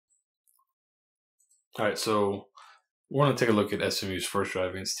All right, so we're going to take a look at SMU's first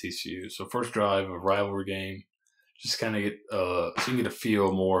drive against TCU. So first drive of a rivalry game, just kind of get so you can get a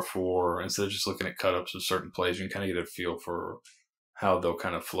feel more for, instead of just looking at cut ups of certain plays, you can kind of get a feel for how they'll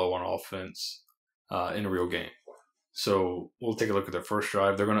kind of flow on offense in a real game. So we'll take a look at their first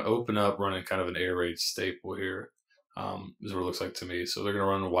drive. They're going to open up running kind of an air raid staple here, is what it looks like to me. So they're going to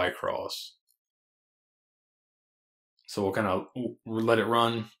run a Y cross. So we'll kind of let it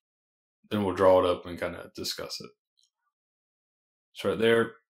run, then we'll draw it up and kind of discuss it. So right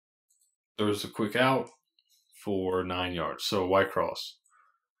there, there's a quick out for 9 yards. So Y cross.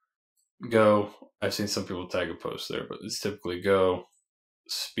 Go. I've seen some people tag a post there, but it's typically go,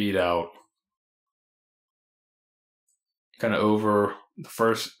 speed out, kind of over the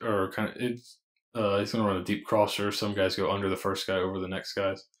first, or kind of it's he's going to run a deep crosser. Some guys go under the first guy, over the next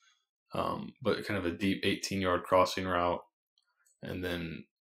guys, but kind of a deep 18-yard crossing route, and then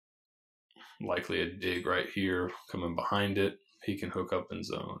likely a dig right here coming behind it. He can hook up in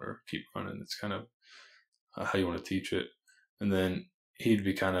zone or keep running. It's kind of how you want to teach it. And then he'd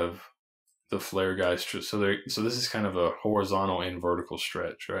be kind of the flare guys. So this is kind of a horizontal and vertical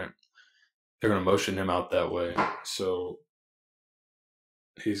stretch, right? They're going to motion him out that way. So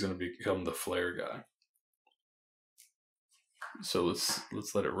he's going to become the flare guy. So let's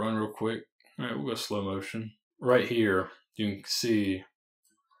let it run real quick. All right, we'll go slow motion. Right here, you can see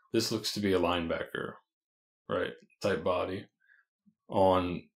this looks to be a linebacker, right? Type body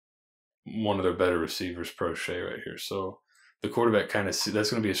on one of their better receivers, Prochet, right here. So the quarterback kind of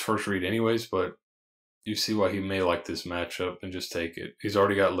that's going to be his first read anyways, but you see why he may like this matchup and just take it. He's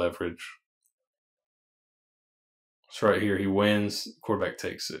already got leverage. So right here, he wins, quarterback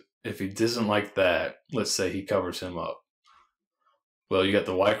takes it. If he doesn't like that, let's say he covers him up. Well, you got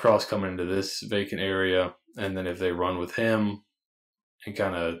the Y cross coming into this vacant area, and then if they run with him and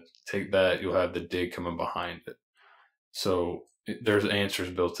kind of take that, you'll have the dig coming behind it. So there's answers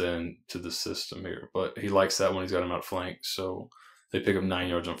built in to the system here, but he likes that when he's got him outflanked. So they pick up 9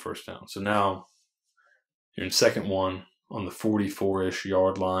 yards on first down. So now you're in second one on the 44-ish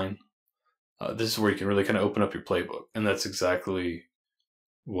yard line. This is where you can really kind of open up your playbook, and that's exactly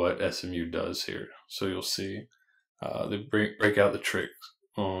what SMU does here. So you'll see they break out the tricks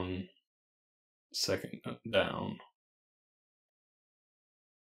on second down.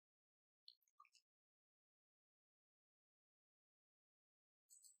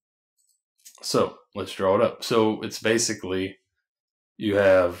 So let's draw it up. So it's basically you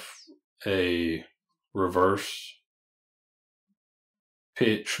have a reverse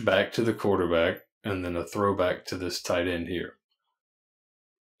pitch back to the quarterback and then a throwback to this tight end here.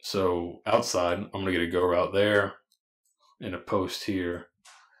 So outside, I'm going to get a go route there and a post here.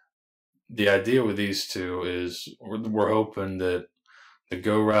 The idea with these two is we're hoping that the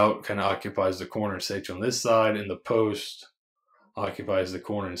go route kind of occupies the corner and safety on this side, and the post occupies the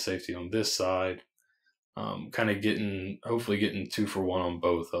corner and safety on this side. Kind of hopefully getting 2 for 1 on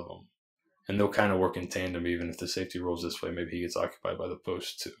both of them. And they'll kind of work in tandem, even if the safety rolls this way. Maybe he gets occupied by the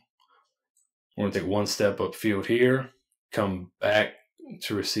post too. We're going to take one step upfield here, come back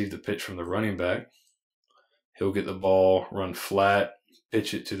to receive the pitch from the running back. He'll get the ball, run flat,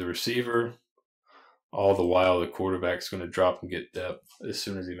 pitch it to the receiver. All the while, the quarterback's going to drop and get depth as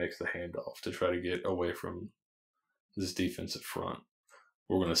soon as he makes the handoff to try to get away from this defensive front.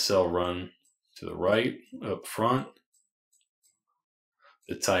 We're going to sell run to the right up front.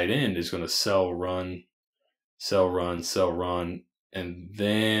 The tight end is going to sell run, and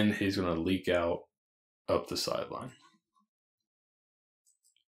then he's going to leak out up the sideline.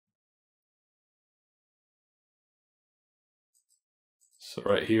 So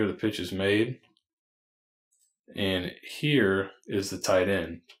right here, the pitch is made. And here is the tight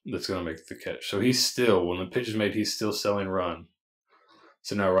end that's going to make the catch. So when the pitch is made, he's still selling run.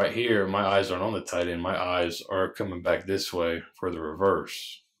 So now right here, my eyes aren't on the tight end. My eyes are coming back this way for the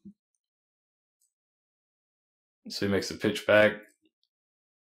reverse. So he makes the pitch back.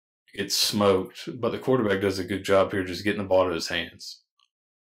 Gets smoked, but the quarterback does a good job here just getting the ball to his hands.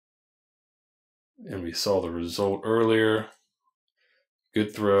 And we saw the result earlier.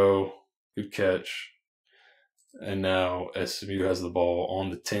 Good throw, good catch. And now SMU has the ball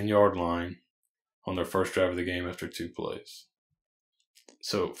on the 10-yard line on their first drive of the game after 2 plays.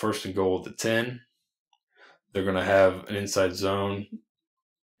 So first and goal at the 10. They're going to have an inside zone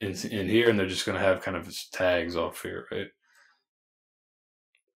in here, and they're just going to have kind of tags off here, right?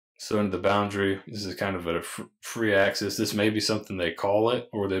 So into the boundary, this is kind of a free access. This may be something they call it,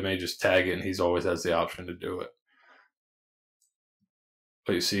 or they may just tag it, and he's always has the option to do it.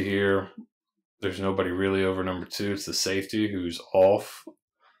 But you see here, there's nobody really over number 2. It's the safety who's off.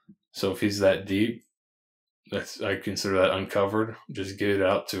 So if he's that deep, I consider that uncovered. Just get it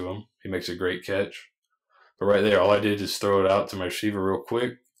out to him. He makes a great catch. But right there, all I did is throw it out to my receiver real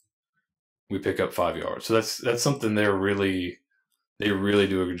quick. We pick up 5 yards. So that's something they really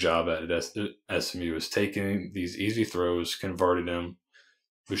do a good job at SMU, is taking these easy throws, converting them.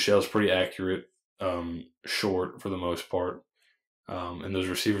 Michelle's pretty accurate, short for the most part, and those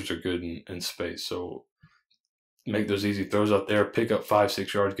receivers are good in space. So make those easy throws out there, pick up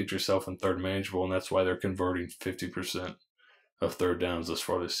 5-6 yards, get yourself in third manageable, and that's why they're converting 50% of third downs thus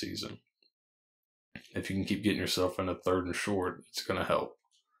far this season. If you can keep getting yourself in a third and short, it's going to help.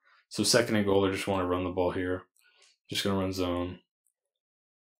 So second and goal, they just want to run the ball here. Just going to run zone.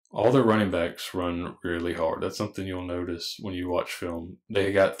 All their running backs run really hard. That's something you'll notice when you watch film.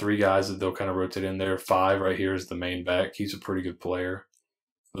 They got 3 guys that they'll kind of rotate in there. 5 right here is the main back. He's a pretty good player.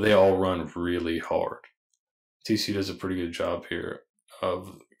 They all run really hard. TCU does a pretty good job here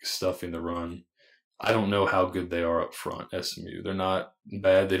of stuffing the run. I don't know how good they are up front, SMU. They're not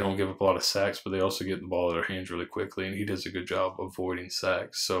bad. They don't give up a lot of sacks, but they also get the ball out of their hands really quickly, and he does a good job avoiding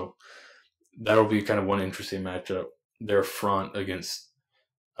sacks. So that'll be kind of one interesting matchup. Their front against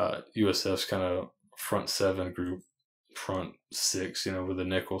USF's kind of front 7 group, front 6, with the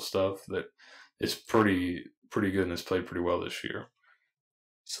nickel stuff that is pretty good and has played pretty well this year.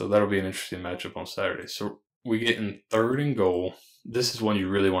 So that'll be an interesting matchup on Saturday. So we get in third and goal. This is one you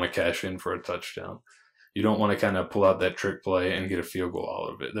really want to cash in for a touchdown. You don't want to kind of pull out that trick play and get a field goal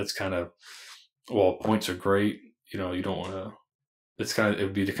out of it. That's kind of, while points are great, you don't want to, it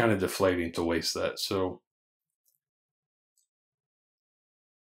would be kind of deflating to waste that. So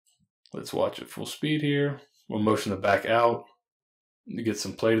let's watch it full speed here. We'll motion the back out to get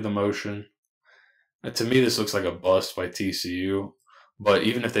some play to the motion. And to me, this looks like a bust by TCU. But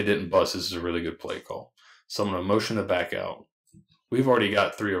even if they didn't bust, this is a really good play call. So I'm going to motion the back out. We've already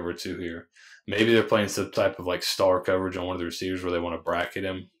got 3/2 here. Maybe they're playing some type of like star coverage on one of the receivers where they want to bracket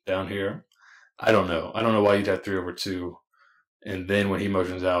him down here. I don't know. I don't know why you'd have 3/2. And then when he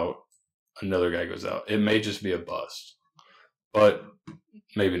motions out, another guy goes out. It may just be a bust. But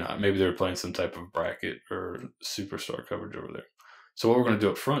maybe not. Maybe they're playing some type of bracket or superstar coverage over there. So what we're going to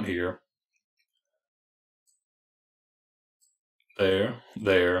do up front here, there.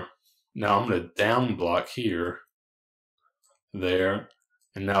 Now I'm going to down block here, there,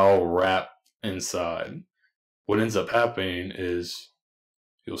 and now I'll wrap inside. What ends up happening is,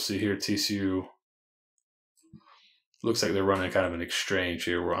 you'll see here TCU looks like they're running kind of an exchange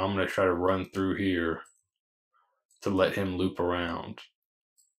here where I'm going to try to run through here to let him loop around.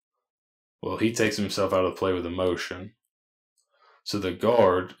 Well, he takes himself out of play with a motion. So the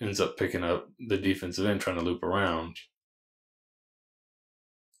guard ends up picking up the defensive end trying to loop around.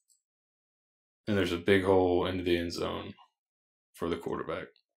 And there's a big hole into the end zone for the quarterback.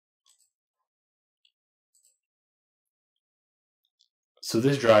 So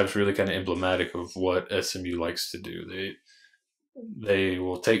this drive is really kind of emblematic of what SMU likes to do. They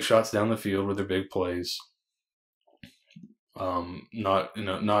will take shots down the field with their big plays. Not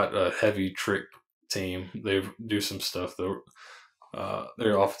a heavy trick team. They do some stuff though.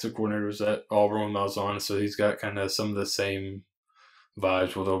 Their offensive coordinator was at Auburn when I was on, so he's got kind of some of the same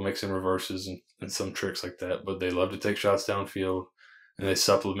vibes where they'll mix in reverses and some tricks like that. But they love to take shots downfield, and they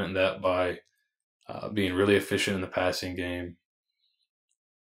supplement that by being really efficient in the passing game,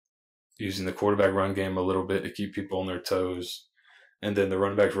 using the quarterback run game a little bit to keep people on their toes, and then the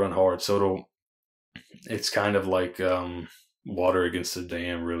running backs run hard. So it's kind of like water against a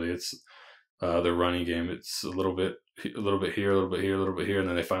dam, really. It's their running game. It's a little bit here, a little bit here, a little bit here, and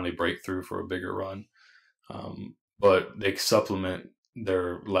then they finally break through for a bigger run. But they supplement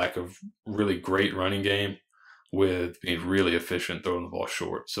their lack of really great running game with being really efficient throwing the ball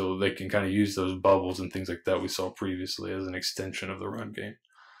short. So they can kind of use those bubbles and things like that we saw previously as an extension of the run game.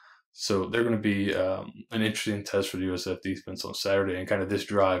 So they're going to be an interesting test for the USF defense on Saturday, and kind of this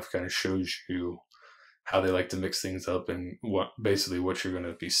drive kind of shows you how they like to mix things up and what you're going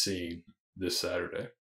to be seeing this Saturday.